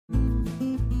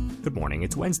Good morning,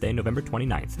 it's Wednesday, November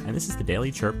 29th, and this is the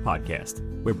Daily Chirp Podcast.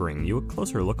 We're bringing you a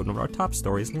closer look at one of our top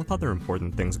stories and with other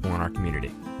important things going on in our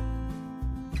community.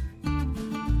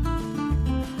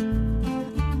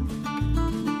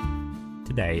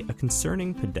 Today, a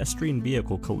concerning pedestrian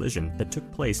vehicle collision that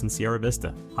took place in Sierra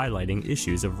Vista, highlighting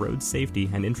issues of road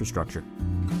safety and infrastructure.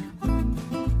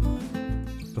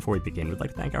 Before we begin, we'd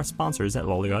like to thank our sponsors at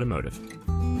Lolly Automotive.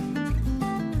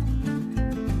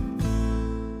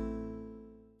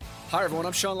 Hi everyone,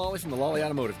 I'm Sean Lawley from the Lawley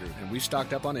Automotive Group, and we've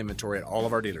stocked up on inventory at all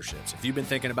of our dealerships. If you've been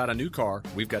thinking about a new car,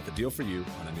 we've got the deal for you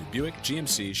on a new Buick,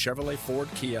 GMC, Chevrolet, Ford,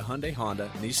 Kia, Hyundai, Honda,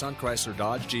 Nissan, Chrysler,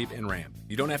 Dodge, Jeep, and Ram.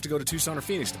 You don't have to go to Tucson or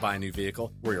Phoenix to buy a new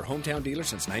vehicle. We're your hometown dealer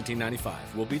since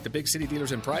 1995. We'll beat the big city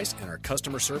dealers in price, and our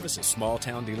customer service is small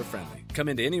town dealer friendly. Come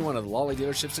into any one of the Lawley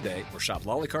dealerships today or shop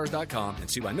lawleycars.com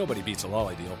and see why nobody beats a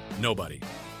Lawley deal. Nobody.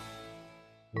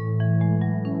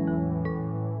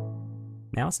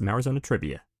 Now some Arizona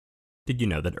trivia. Did you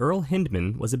know that Earl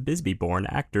Hindman was a Bisbee-born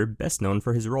actor best known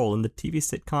for his role in the TV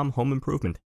sitcom Home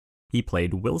Improvement? He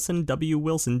played Wilson W.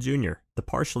 Wilson Jr., the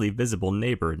partially visible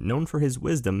neighbor known for his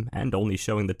wisdom and only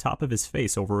showing the top of his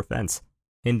face over a fence.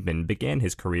 Hindman began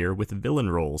his career with villain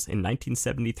roles in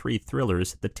 1973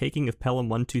 thrillers The Taking of Pelham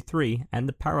 123 and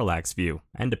The Parallax View,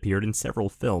 and appeared in several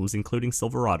films including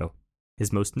Silverado.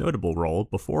 His most notable role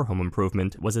before Home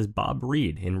Improvement was as Bob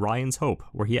Reed in Ryan's Hope,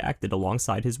 where he acted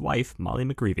alongside his wife, Molly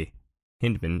McGreevy.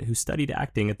 Hindman, who studied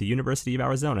acting at the University of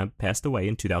Arizona, passed away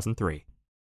in 2003.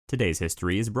 Today's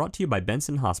history is brought to you by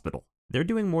Benson Hospital. They're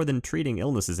doing more than treating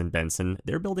illnesses in Benson,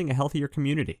 they're building a healthier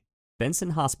community.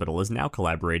 Benson Hospital is now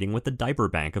collaborating with the Diaper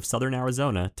Bank of Southern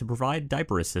Arizona to provide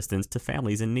diaper assistance to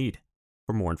families in need.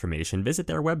 For more information, visit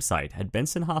their website at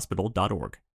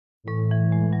bensonhospital.org.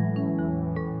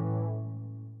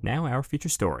 Now our feature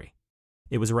story.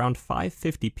 It was around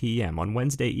 5:50 p.m. on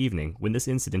Wednesday evening when this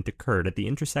incident occurred at the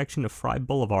intersection of Fry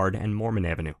Boulevard and Mormon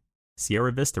Avenue.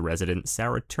 Sierra Vista resident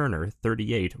Sarah Turner,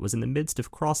 38, was in the midst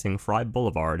of crossing Fry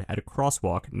Boulevard at a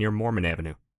crosswalk near Mormon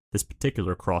Avenue. This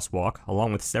particular crosswalk,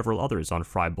 along with several others on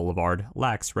Fry Boulevard,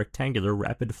 lacks rectangular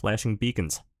rapid flashing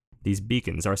beacons. These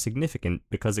beacons are significant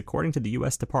because according to the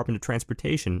U.S. Department of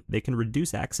Transportation, they can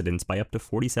reduce accidents by up to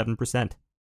 47%.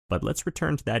 But let's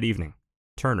return to that evening.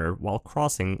 Turner, while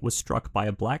crossing, was struck by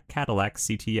a black Cadillac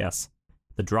CTS.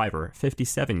 The driver,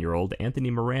 57-year-old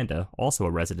Anthony Miranda, also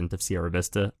a resident of Sierra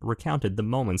Vista, recounted the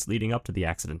moments leading up to the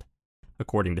accident.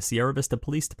 According to Sierra Vista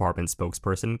Police Department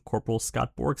spokesperson Corporal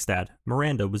Scott Borgstad,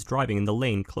 Miranda was driving in the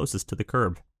lane closest to the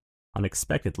curb.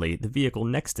 Unexpectedly, the vehicle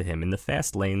next to him in the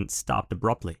fast lane stopped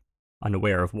abruptly.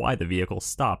 Unaware of why the vehicle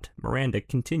stopped, Miranda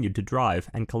continued to drive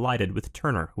and collided with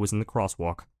Turner, who was in the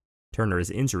crosswalk.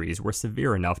 Turner's injuries were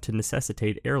severe enough to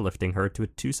necessitate airlifting her to a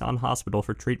Tucson hospital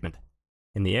for treatment.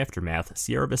 In the aftermath,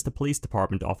 Sierra Vista Police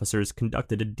Department officers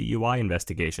conducted a DUI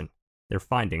investigation. Their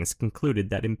findings concluded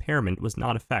that impairment was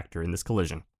not a factor in this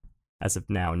collision. As of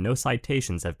now, no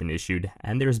citations have been issued,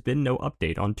 and there has been no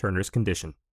update on Turner's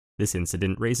condition. This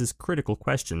incident raises critical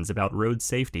questions about road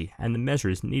safety and the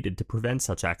measures needed to prevent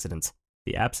such accidents.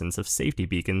 The absence of safety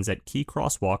beacons at key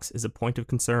crosswalks is a point of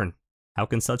concern. How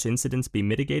can such incidents be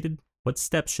mitigated? What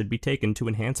steps should be taken to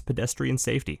enhance pedestrian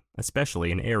safety,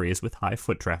 especially in areas with high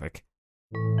foot traffic?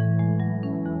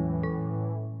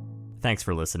 Thanks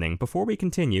for listening. Before we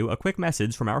continue, a quick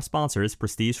message from our sponsors,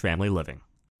 Prestige Family Living.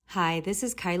 Hi, this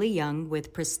is Kylie Young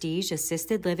with Prestige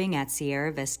Assisted Living at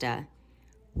Sierra Vista.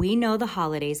 We know the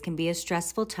holidays can be a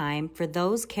stressful time for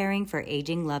those caring for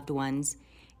aging loved ones.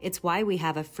 It's why we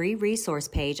have a free resource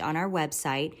page on our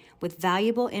website with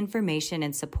valuable information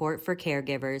and support for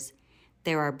caregivers.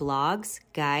 There are blogs,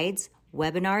 guides,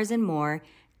 webinars, and more,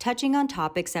 touching on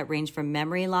topics that range from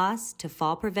memory loss to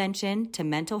fall prevention to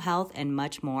mental health and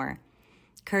much more.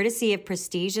 Courtesy of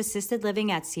Prestige Assisted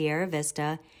Living at Sierra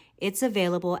Vista, it's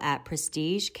available at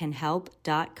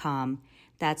prestigecanhelp.com.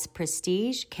 That's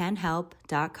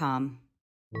prestigecanhelp.com.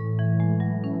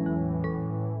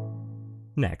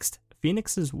 Next,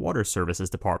 Phoenix's Water Services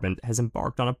Department has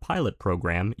embarked on a pilot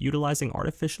program utilizing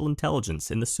artificial intelligence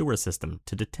in the sewer system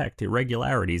to detect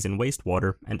irregularities in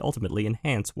wastewater and ultimately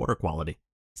enhance water quality.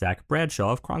 Zach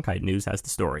Bradshaw of Cronkite News has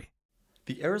the story.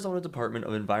 The Arizona Department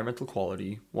of Environmental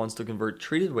Quality wants to convert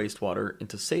treated wastewater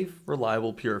into safe,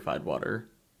 reliable, purified water.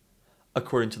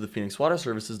 According to the Phoenix Water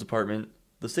Services Department,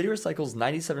 the city recycles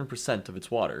 97% of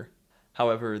its water.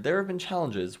 However, there have been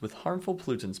challenges with harmful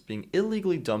pollutants being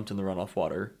illegally dumped in the runoff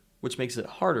water, which makes it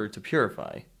harder to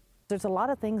purify. There's a lot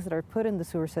of things that are put in the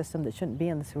sewer system that shouldn't be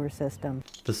in the sewer system.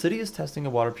 The city is testing a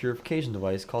water purification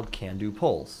device called Can-Do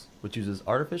Pulse, which uses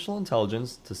artificial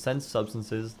intelligence to sense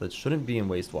substances that shouldn't be in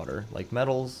wastewater, like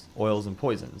metals, oils, and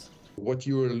poisons. What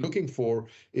you're looking for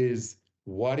is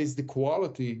what is the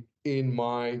quality in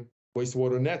my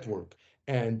wastewater network.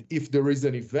 And if there is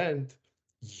an event,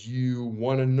 you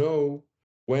want to know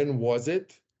when was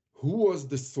it, who was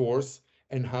the source,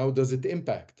 and how does it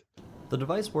impact. The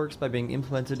device works by being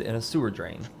implemented in a sewer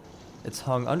drain. It's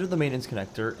hung under the maintenance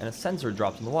connector, and a sensor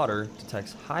dropped in the water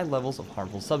detects high levels of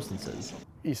harmful substances.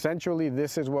 Essentially,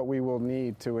 this is what we will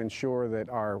need to ensure that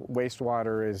our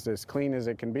wastewater is as clean as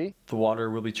it can be. The water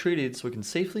will be treated so it can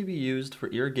safely be used for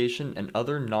irrigation and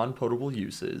other non-potable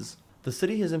uses. The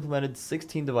city has implemented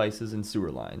 16 devices in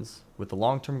sewer lines, with the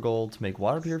long-term goal to make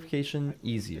water purification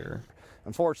easier.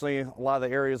 Unfortunately, a lot of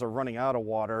the areas are running out of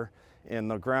water in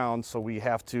the ground, so we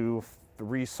have to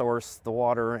resource the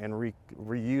water and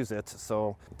reuse it.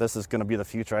 So this is going to be the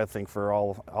future, I think, for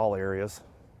all areas.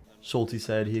 Schulte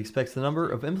said he expects the number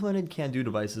of implemented can-do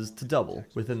devices to double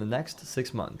within the next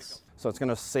 6 months. So it's going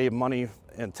to save money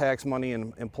and tax money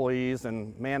and employees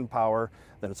and manpower.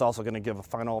 Then it's also going to give a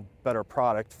final better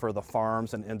product for the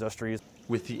farms and industries.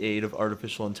 With the aid of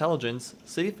artificial intelligence,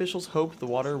 city officials hope the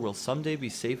water will someday be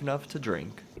safe enough to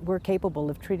drink. We're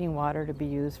capable of treating water to be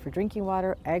used for drinking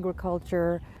water,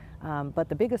 agriculture, but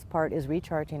the biggest part is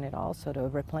recharging it also to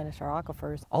replenish our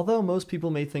aquifers. Although most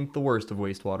people may think the worst of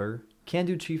wastewater,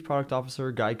 Can-Do Chief Product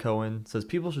Officer Guy Cohen says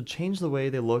people should change the way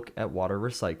they look at water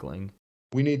recycling.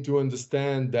 We need to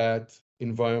understand that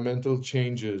environmental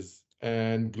changes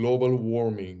and global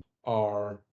warming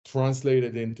are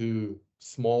translated into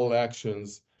small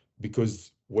actions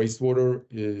because wastewater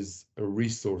is a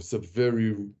resource, a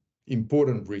very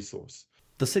important resource.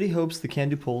 The city hopes the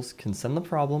Can-Do Pulse can send the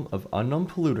problem of unknown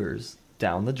polluters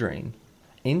down the drain.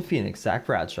 In Phoenix, Zach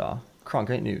Bradshaw,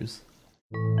 Cronkite News.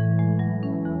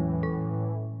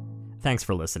 Thanks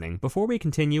for listening. Before we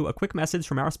continue, a quick message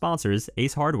from our sponsors,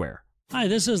 Ace Hardware. Hi,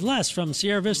 this is Les from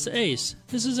Sierra Vista Ace.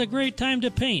 This is a great time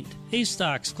to paint. Ace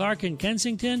stocks Clark &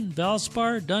 Kensington,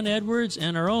 Valspar, Dunn Edwards,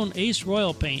 and our own Ace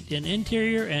Royal paint in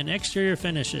interior and exterior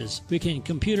finishes. We can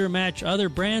computer match other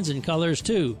brands and colors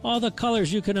too. All the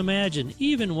colors you can imagine,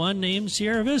 even one named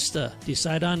Sierra Vista.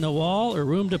 Decide on the wall or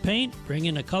room to paint, bring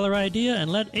in a color idea, and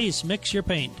let Ace mix your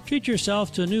paint. Treat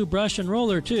yourself to a new brush and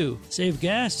roller too. Save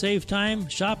gas, save time,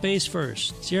 shop Ace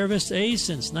first. Sierra Vista Ace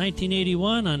since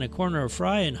 1981 on the corner of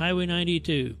Fry and Highway 92.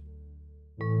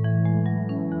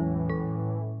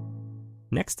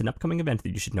 Next, an upcoming event that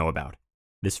you should know about.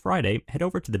 This Friday, head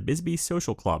over to the Bisbee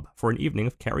Social Club for an evening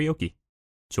of karaoke.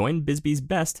 Join Bisbee's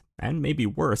best, and maybe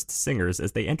worst, singers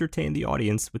as they entertain the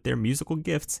audience with their musical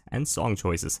gifts and song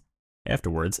choices.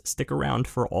 Afterwards, stick around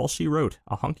for All She Wrote,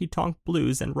 a honky-tonk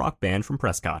blues and rock band from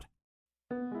Prescott.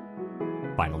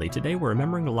 Finally, today we're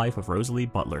remembering the life of Rosalie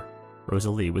Butler.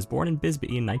 Rosalie was born in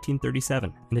Bisbee in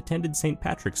 1937 and attended St.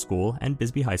 Patrick's School and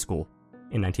Bisbee High School.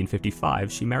 In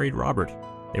 1955, she married Robert.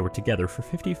 They were together for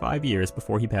 55 years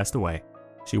before he passed away.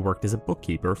 She worked as a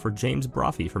bookkeeper for James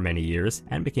Brophy for many years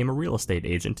and became a real estate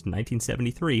agent in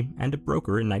 1973 and a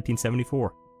broker in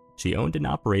 1974. She owned and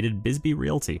operated Bisbee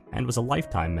Realty and was a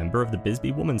lifetime member of the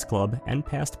Bisbee Women's Club and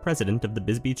past president of the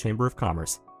Bisbee Chamber of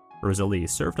Commerce. Rosalie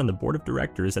served on the board of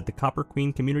directors at the Copper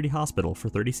Queen Community Hospital for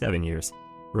 37 years.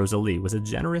 Rosalie was a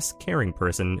generous, caring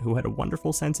person who had a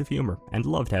wonderful sense of humor and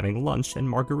loved having lunch and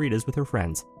margaritas with her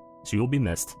friends. She will be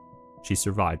missed. She's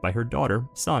survived by her daughter,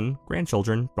 son,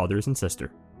 grandchildren, brothers, and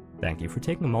sister. Thank you for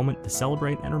taking a moment to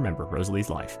celebrate and remember Rosalie's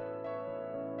life.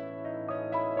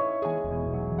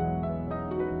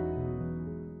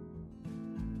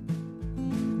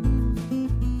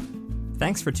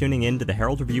 Thanks for tuning in to the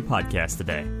Herald Review podcast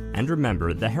today. And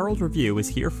remember, the Herald Review is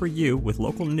here for you with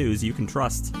local news you can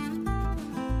trust.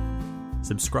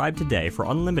 Subscribe today for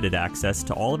unlimited access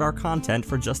to all of our content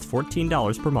for just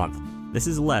 $14 per month. This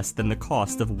is less than the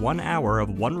cost of 1 hour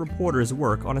of one reporter's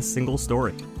work on a single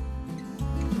story.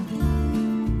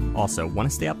 Also, want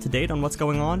to stay up to date on what's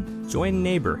going on? Join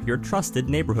Neighbor, your trusted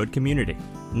neighborhood community.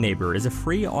 Neighbor is a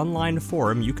free online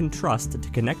forum you can trust to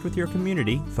connect with your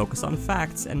community, focus on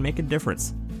facts, and make a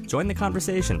difference. Join the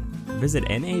conversation. Visit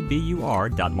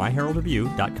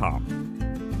nabur.myheraldreview.com.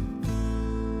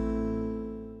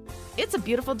 It's a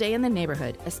beautiful day in the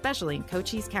neighborhood, especially in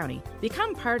Cochise County.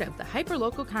 Become part of the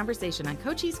hyperlocal conversation on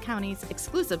Cochise County's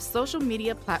exclusive social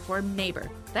media platform, Neighbor.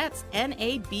 That's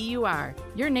NABUR.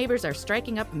 Your neighbors are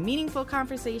striking up meaningful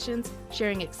conversations,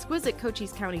 sharing exquisite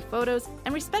Cochise County photos,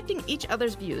 and respecting each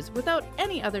other's views without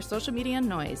any other social media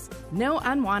noise. No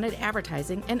unwanted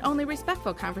advertising and only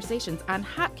respectful conversations on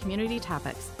hot community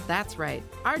topics. That's right.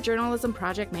 Our journalism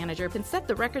project manager can set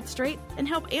the record straight and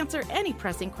help answer any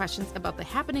pressing questions about the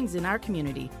happenings in our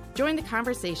community. Join the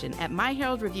conversation at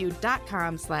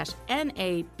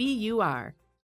myheraldreview.com/NABUR.